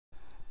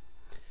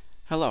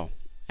Hello,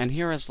 and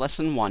here is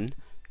Lesson 1,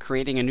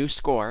 Creating a New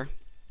Score,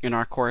 in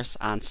our course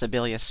on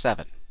Sibelius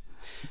 7.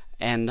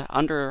 And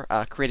under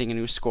Creating a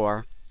New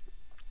Score,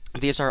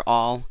 these are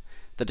all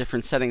the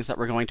different settings that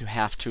we're going to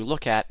have to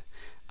look at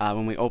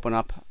when we open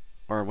up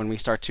or when we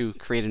start to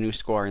create a new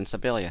score in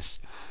Sibelius.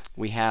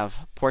 We have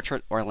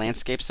portrait or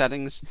landscape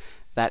settings.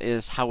 That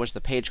is, how is the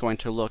page going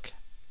to look?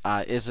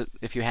 Is it,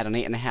 if you had an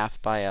 8.5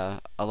 by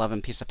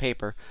 11 piece of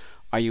paper,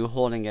 are you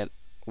holding it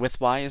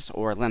widthwise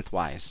or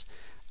lengthwise?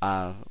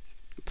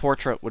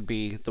 Portrait would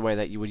be the way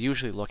that you would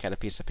usually look at a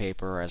piece of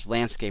paper, whereas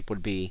landscape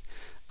would be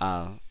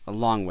a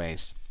long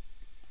ways.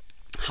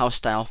 House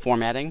style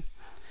formatting,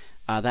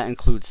 that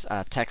includes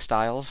text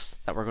styles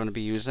that we're going to be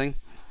using.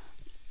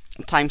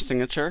 Time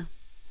signature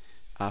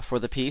for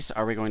the piece,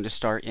 are we going to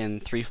start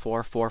in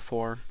 3/4,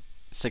 4/4,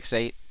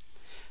 6/8?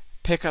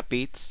 Pickup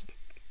beats,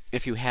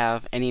 if you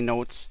have any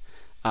notes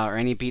or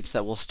any beats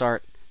that will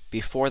start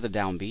before the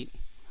downbeat.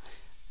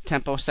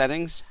 Tempo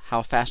settings,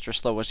 how fast or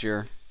slow is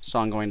your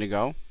song going to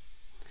go?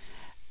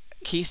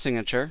 Key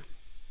signature,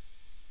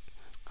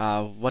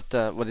 what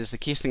is the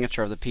key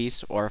signature of the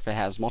piece, or if it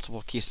has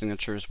multiple key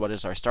signatures, what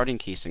is our starting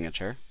key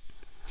signature?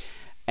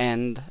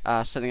 And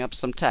setting up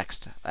some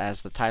text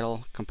as the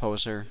title,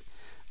 composer,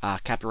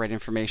 copyright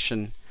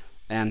information,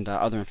 and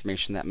other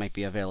information that might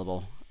be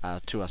available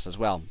to us as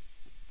well.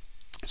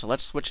 So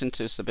let's switch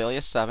into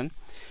Sibelius 7,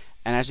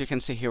 and as you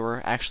can see here,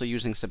 we're actually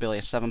using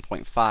Sibelius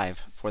 7.5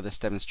 for this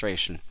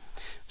demonstration.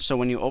 So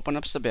when you open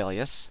up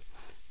Sibelius,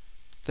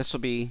 this will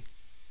be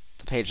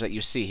the page that you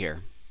see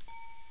here.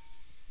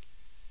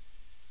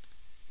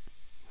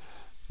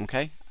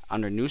 Okay,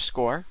 under New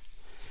Score,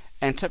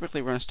 and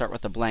typically we're going to start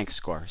with a blank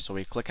score. So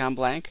we click on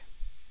blank,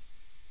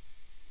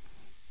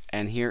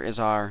 and here is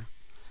our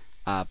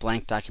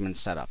blank document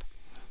setup.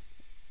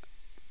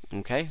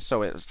 Okay,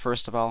 so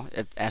first of all,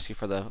 it asks you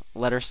for the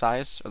letter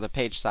size or the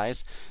page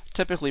size.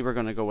 Typically we're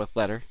going to go with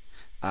letter.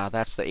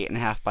 That's the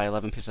 8.5 by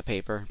 11 piece of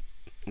paper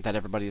that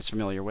everybody is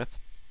familiar with.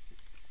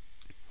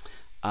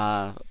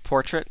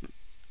 Portrait,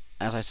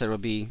 as I said,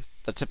 would be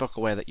the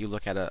typical way that you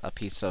look at a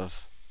piece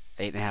of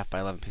 8.5 by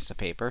 11 piece of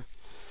paper.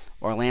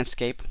 Or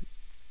landscape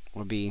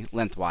would be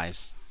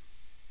lengthwise.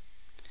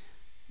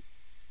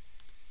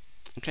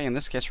 Okay, in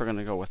this case we're going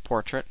to go with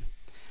portrait.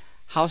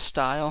 House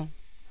style,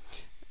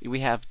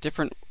 we have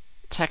different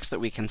text that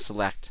we can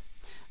select,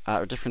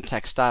 or different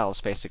text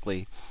styles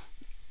basically.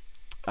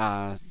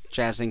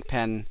 Jazzing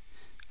pen,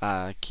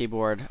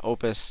 keyboard,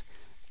 opus,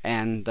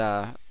 and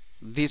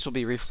these will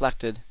be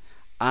reflected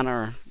on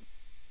our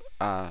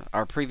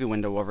preview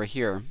window over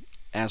here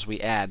as we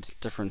add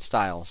different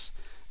styles,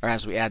 or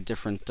as we add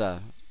different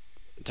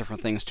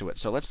things to it.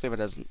 So let's leave it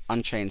as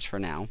unchanged for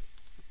now.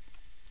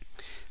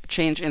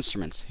 Change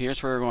instruments.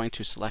 Here's where we're going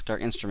to select our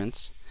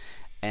instruments,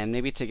 and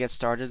maybe to get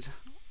started,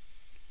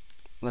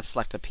 let's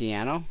select a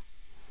piano,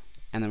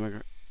 and then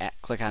we're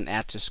click on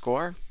Add to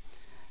Score,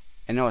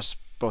 and notice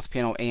both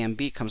piano A and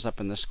B comes up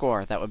in the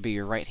score. That would be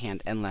your right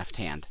hand and left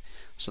hand.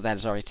 So that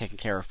is already taken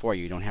care of for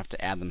you. You don't have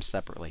to add them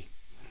separately.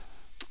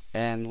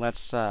 And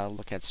let's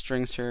look at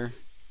strings here.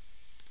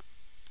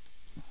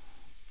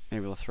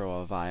 Maybe we'll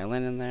throw a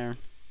violin in there.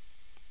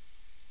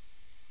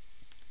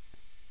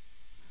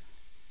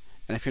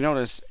 And if you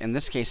notice, in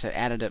this case, it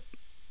added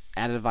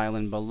a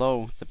violin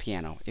below the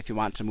piano. If you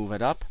want to move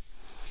it up,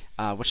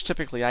 which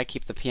typically I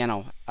keep the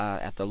piano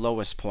at the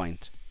lowest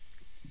point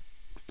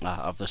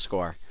of the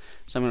score.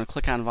 So I'm going to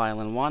click on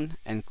violin 1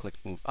 and click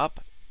move up,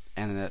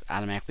 and then it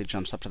automatically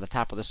jumps up to the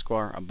top of the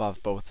score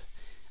above both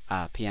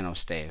piano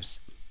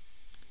staves.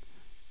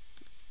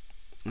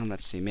 And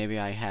let's see, maybe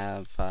I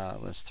have,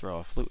 let's throw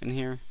a flute in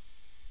here.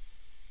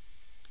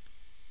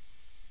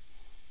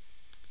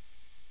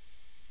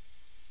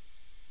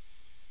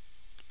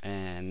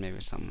 And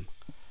maybe some,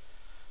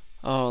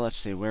 oh, let's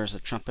see, where's the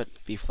trumpet?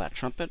 B flat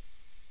trumpet.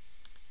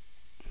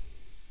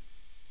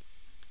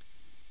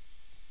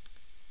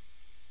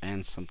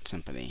 And some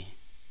timpani.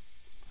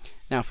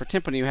 Now for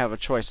timpani you have a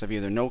choice of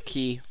either no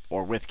key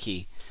or with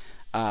key.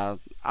 I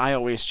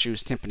always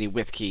choose timpani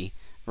with key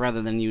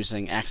rather than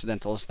using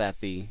accidentals that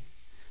the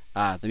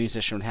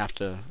musician would have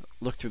to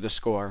look through the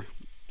score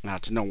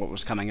to know what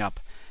was coming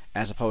up,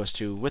 as opposed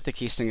to with the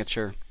key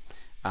signature.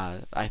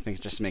 I think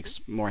it just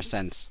makes more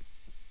sense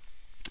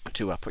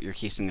to put your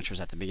key signatures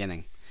at the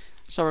beginning.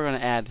 So we're going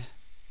to add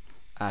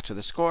to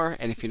the score,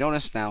 and if you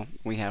notice now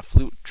we have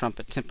flute,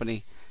 trumpet,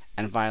 timpani,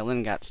 and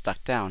violin got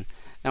stuck down.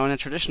 Now in a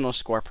traditional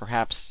score,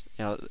 perhaps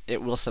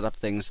it will set up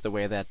things the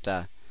way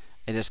that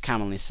it is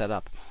commonly set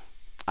up.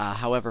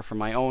 However, for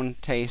my own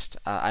taste,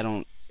 I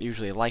don't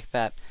usually like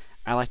that.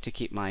 I like to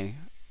keep my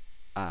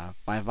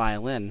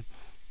violin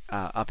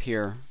up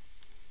here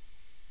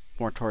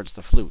more towards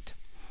the flute.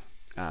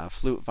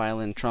 Flute,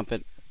 violin,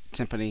 trumpet,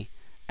 timpani,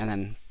 and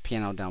then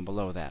piano down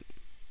below that.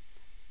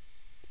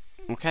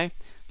 Okay,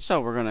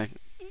 so we're going to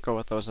go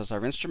with those as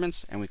our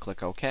instruments, and we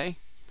click OK.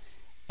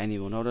 And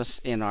you will notice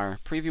in our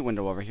preview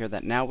window over here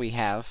that now we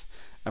have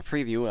a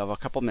preview of a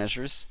couple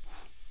measures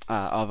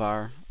of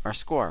our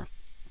score.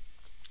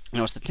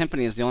 Notice the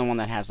timpani is the only one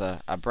that has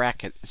a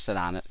bracket set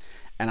on it,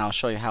 and I'll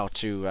show you how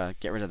to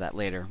get rid of that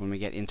later when we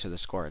get into the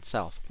score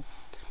itself.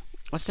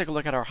 Let's take a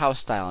look at our house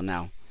style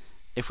now.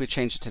 If we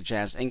change it to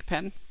Jazz Ink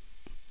Pen,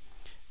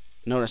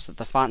 notice that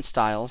the font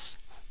styles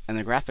and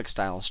the graphic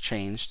styles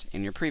changed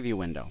in your preview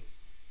window.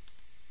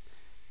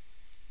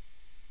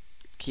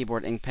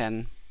 Keyboard Ink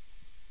Pen.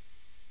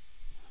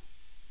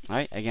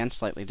 Alright, again,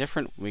 slightly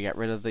different. We got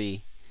rid of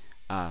the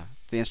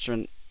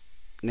instrument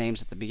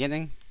names at the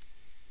beginning.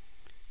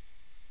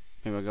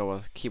 Maybe we'll go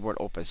with Keyboard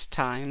Opus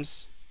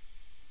Times.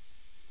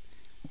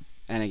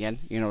 And again,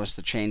 you notice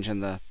the change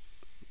in the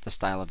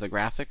style of the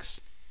graphics.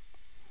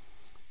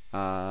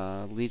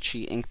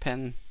 Lychee Ink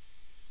Pen.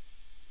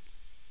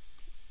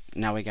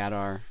 Now we got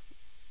our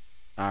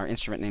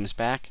instrument names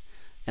back,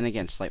 and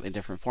again, slightly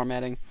different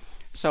formatting.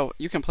 So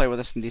you can play with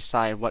this and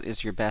decide what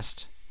is your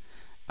best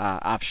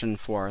option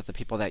for the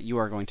people that you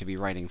are going to be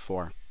writing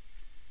for.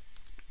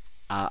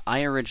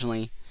 I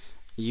originally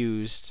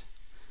used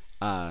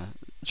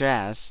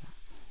Jazz.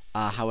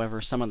 However,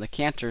 some of the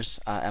cantors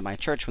at my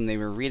church, when they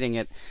were reading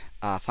it,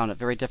 found it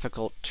very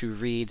difficult to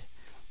read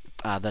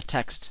the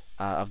text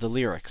of the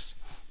lyrics.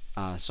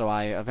 So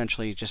I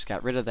eventually just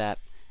got rid of that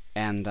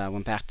and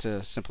went back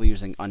to simply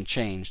using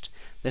Unchanged.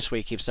 This way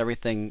it keeps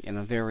everything in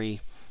a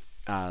very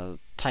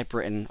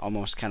typewritten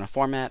almost kind of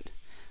format,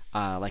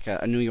 like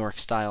a New York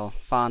style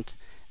font,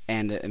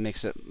 and it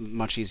makes it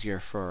much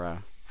easier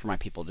for my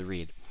people to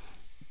read.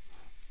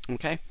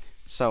 Okay,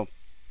 so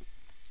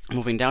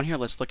moving down here,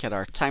 let's look at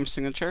our time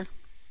signature.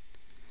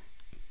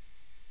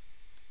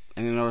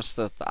 And you notice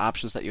the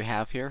options that you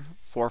have here.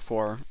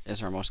 4/4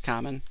 is our most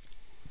common.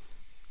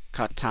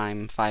 Cut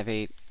time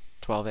 5/8,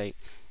 12/8.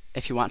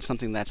 If you want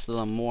something that's a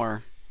little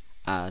more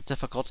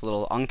difficult, a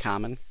little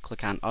uncommon,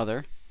 click on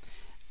Other,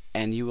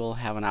 and you will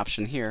have an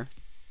option here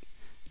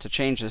to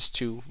change this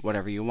to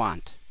whatever you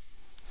want.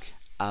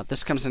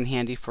 This comes in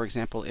handy, for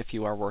example, if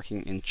you are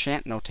working in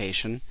chant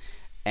notation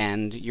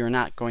and you're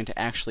not going to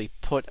actually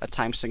put a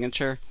time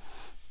signature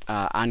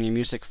on your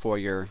music for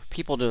your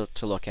people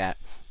to look at,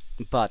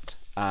 but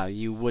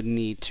you would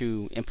need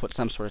to input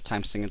some sort of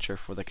time signature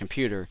for the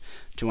computer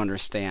to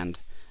understand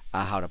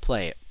how to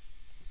play it.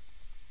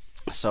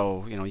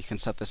 So, you know, you can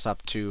set this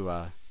up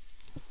to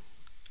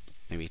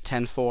maybe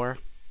 10/4,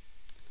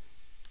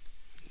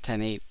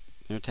 10/8,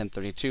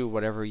 10/32,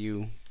 whatever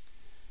you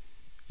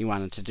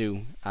wanted to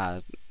do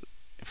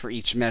for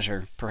each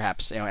measure,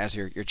 perhaps, as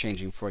you're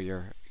changing for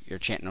your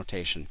chant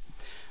notation.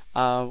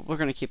 We're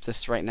going to keep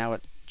this right now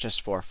at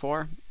just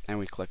 4/4, and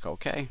we click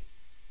OK.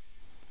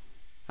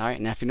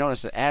 Alright, now if you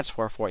notice, it adds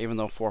 4/4, even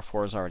though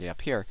 4/4 is already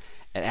up here.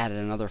 It added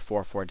another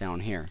 4/4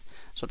 down here.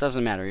 So it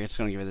doesn't matter, it's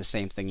going to give you the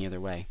same thing either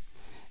way.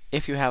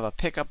 If you have a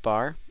pickup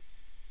bar,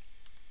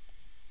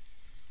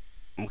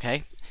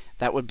 okay,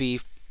 that would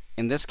be,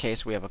 in this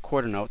case, we have a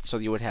quarter note, so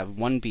you would have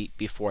one beat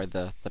before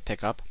the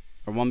pickup,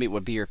 or one beat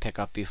would be your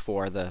pickup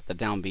before the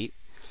downbeat.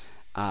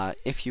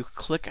 If you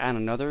click on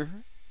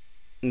another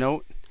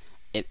note,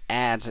 it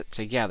adds it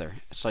together.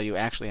 So you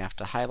actually have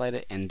to highlight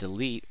it and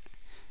delete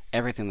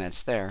everything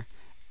that's there,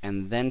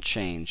 and then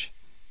change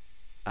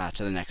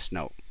to the next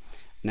note.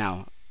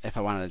 Now, if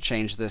I wanted to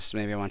change this,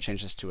 maybe I want to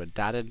change this to a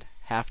dotted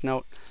half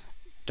note,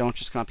 don't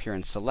just come up here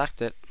and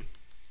select it,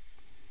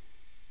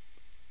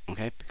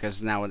 okay,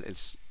 because now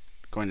it's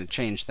going to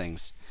change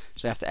things.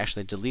 So you have to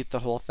actually delete the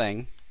whole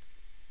thing,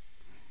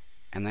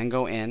 and then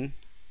go in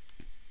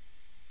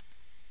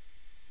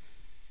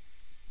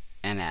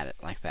and add it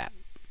like that.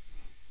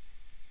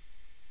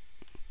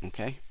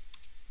 Okay,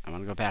 I'm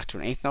going to go back to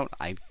an eighth note.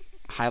 I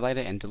highlight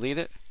it and delete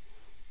it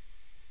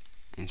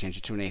and change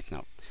it to an eighth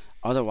note.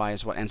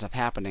 Otherwise, what ends up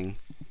happening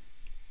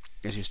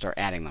is you start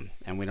adding them,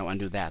 and we don't want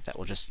to do that. That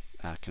will just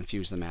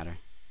confuse the matter.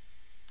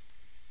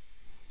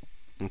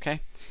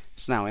 Okay,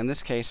 so now in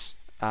this case,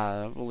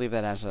 we'll leave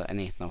that as an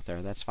eighth note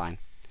there. That's fine.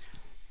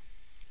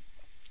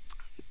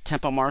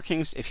 Tempo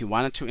markings, if you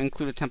wanted to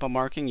include a tempo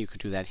marking, you could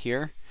do that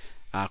here.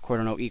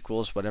 Quarter note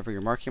equals whatever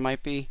your marking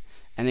might be.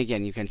 And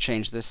again, you can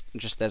change this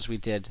just as we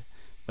did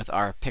with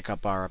our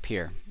pickup bar up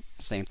here.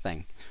 Same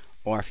thing.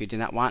 Or if you did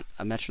not want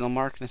a metronome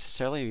mark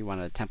necessarily, if you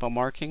wanted a tempo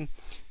marking,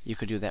 you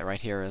could do that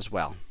right here as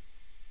well.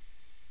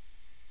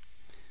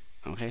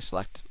 Okay,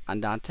 select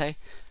Andante,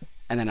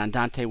 and then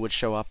Andante would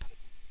show up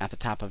at the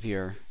top of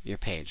your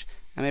page.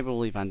 And maybe we'll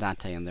leave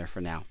Andante in there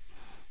for now.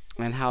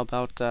 And how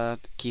about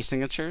key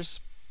signatures?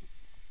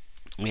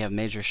 We have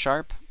major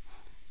sharp,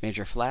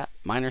 major flat,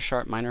 minor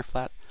sharp, minor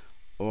flat,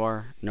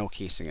 or no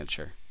key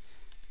signature.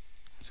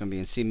 It's going to be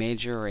in C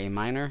major or A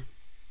minor,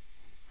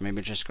 or maybe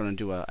we're just going to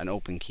do an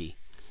open key.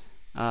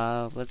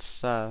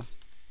 Let's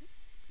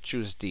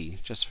choose D,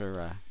 just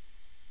for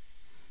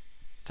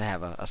to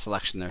have a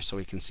selection there so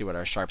we can see what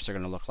our sharps are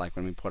going to look like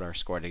when we put our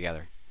score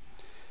together.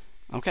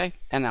 Okay,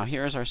 and now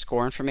here is our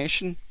score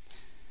information.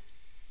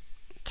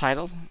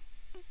 Title.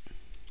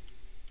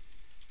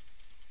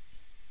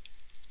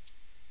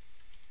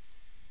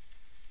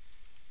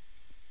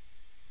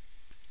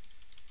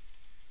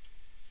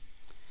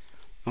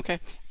 Okay,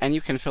 and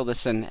you can fill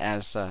this in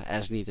as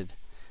needed.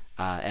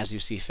 as you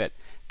see fit.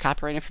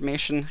 Copyright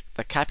information,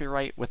 the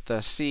copyright with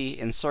the C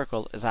in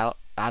circle is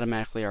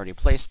automatically already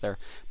placed there,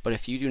 but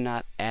if you do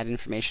not add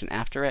information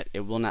after it,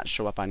 it will not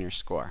show up on your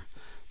score.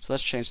 So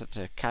let's change that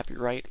to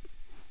copyright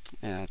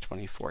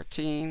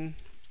 2014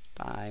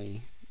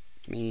 by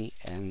me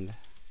and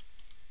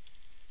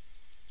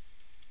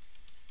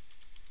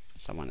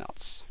someone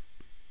else.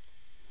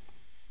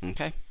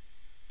 Okay.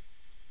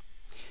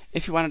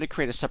 If you wanted to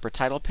create a separate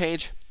title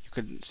page, you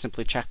could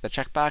simply check the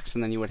checkbox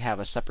and then you would have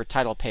a separate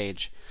title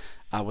page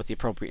with the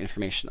appropriate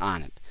information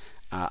on it.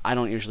 I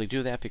don't usually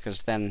do that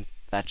because then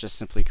that just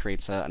simply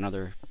creates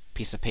another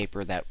piece of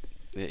paper that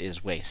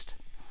is waste.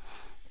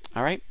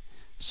 Alright,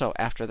 so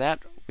after that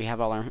we have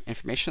all our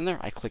information there.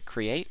 I click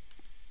create.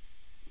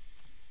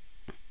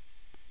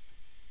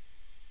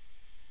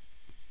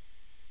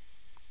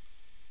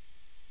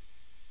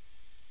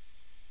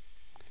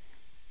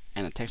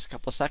 And it takes a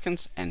couple of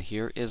seconds, and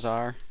here is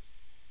our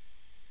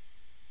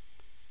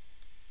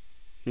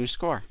new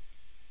score.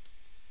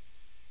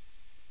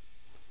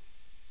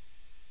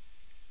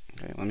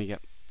 Okay, let me get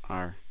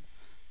our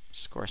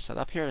score set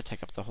up here to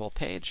take up the whole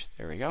page.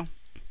 There we go.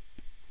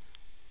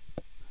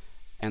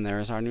 And there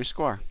is our new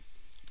score.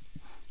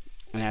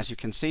 And as you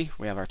can see,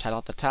 we have our title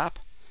at the top,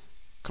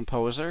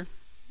 composer,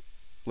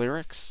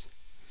 lyrics,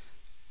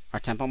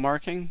 our tempo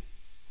marking,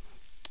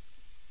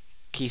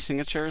 key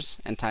signatures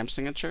and time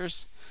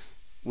signatures.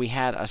 We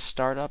had a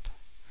startup,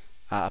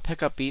 a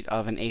pickup beat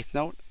of an eighth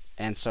note,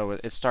 and so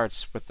it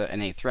starts with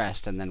an eighth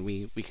rest, and then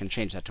we can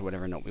change that to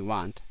whatever note we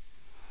want.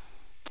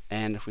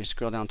 And if we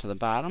scroll down to the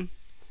bottom,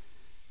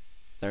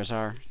 there's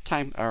our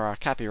our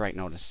copyright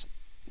notice.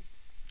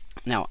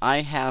 Now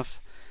I have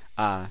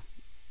a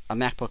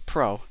MacBook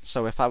Pro,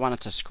 so if I wanted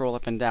to scroll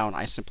up and down,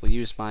 I simply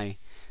use my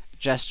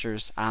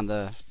gestures on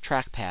the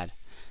trackpad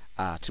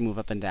to move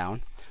up and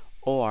down,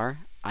 or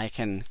I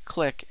can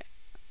click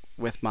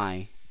with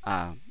my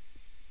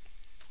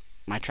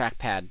my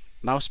trackpad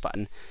mouse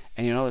button,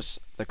 and you notice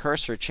the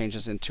cursor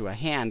changes into a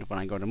hand when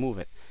I go to move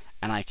it,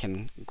 and I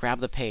can grab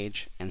the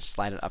page and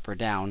slide it up or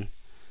down,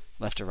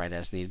 left or right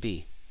as need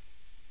be.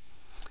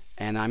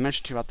 And I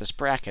mentioned to you about this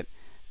bracket.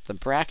 The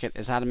bracket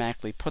is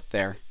automatically put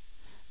there.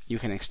 You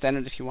can extend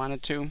it if you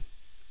wanted to,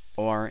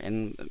 or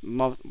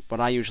what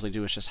I usually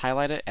do is just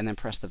highlight it and then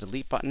press the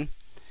delete button,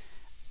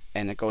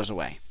 and it goes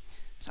away.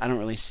 So I don't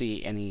really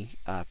see any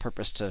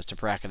purpose to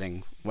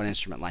bracketing one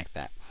instrument like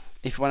that.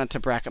 If you wanted to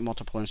bracket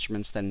multiple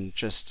instruments, then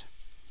just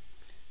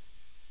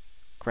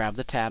grab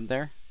the tab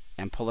there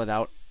and pull it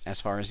out as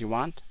far as you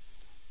want.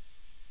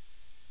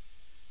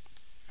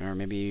 Or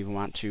maybe you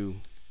want to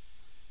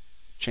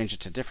change it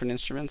to different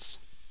instruments.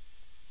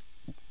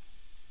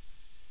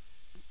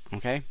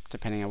 Okay,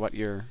 depending on what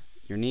your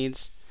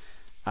needs.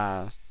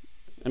 In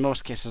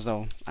most cases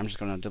though, I'm just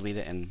going to delete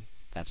it and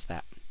that's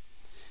that.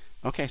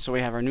 Okay, so we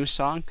have our new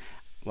song.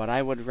 What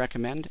I would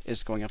recommend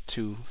is going up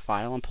to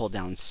File and pull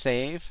down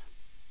Save.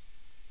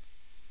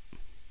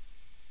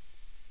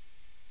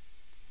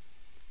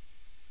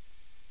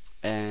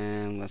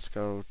 And let's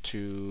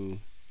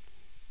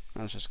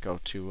just go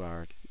to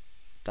our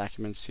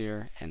documents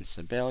here and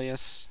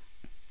Sibelius.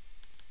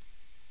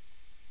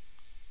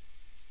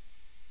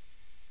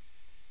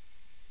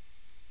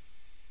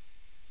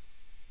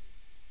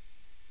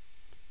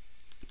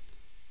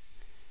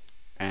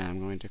 And I'm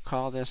going to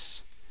call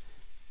this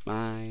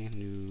My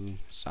New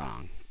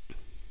Song.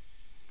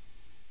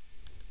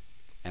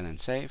 And then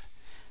save.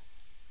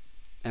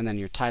 And then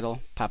your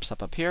title pops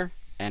up here.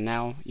 And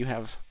now you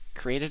have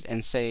created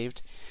and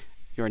saved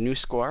your new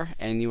score,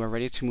 and you are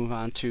ready to move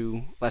on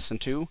to lesson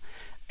 2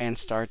 and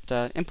start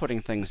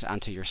inputting things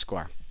onto your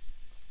score.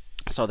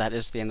 So that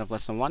is the end of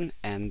lesson 1,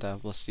 and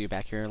we'll see you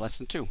back here in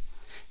lesson 2.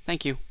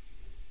 Thank you.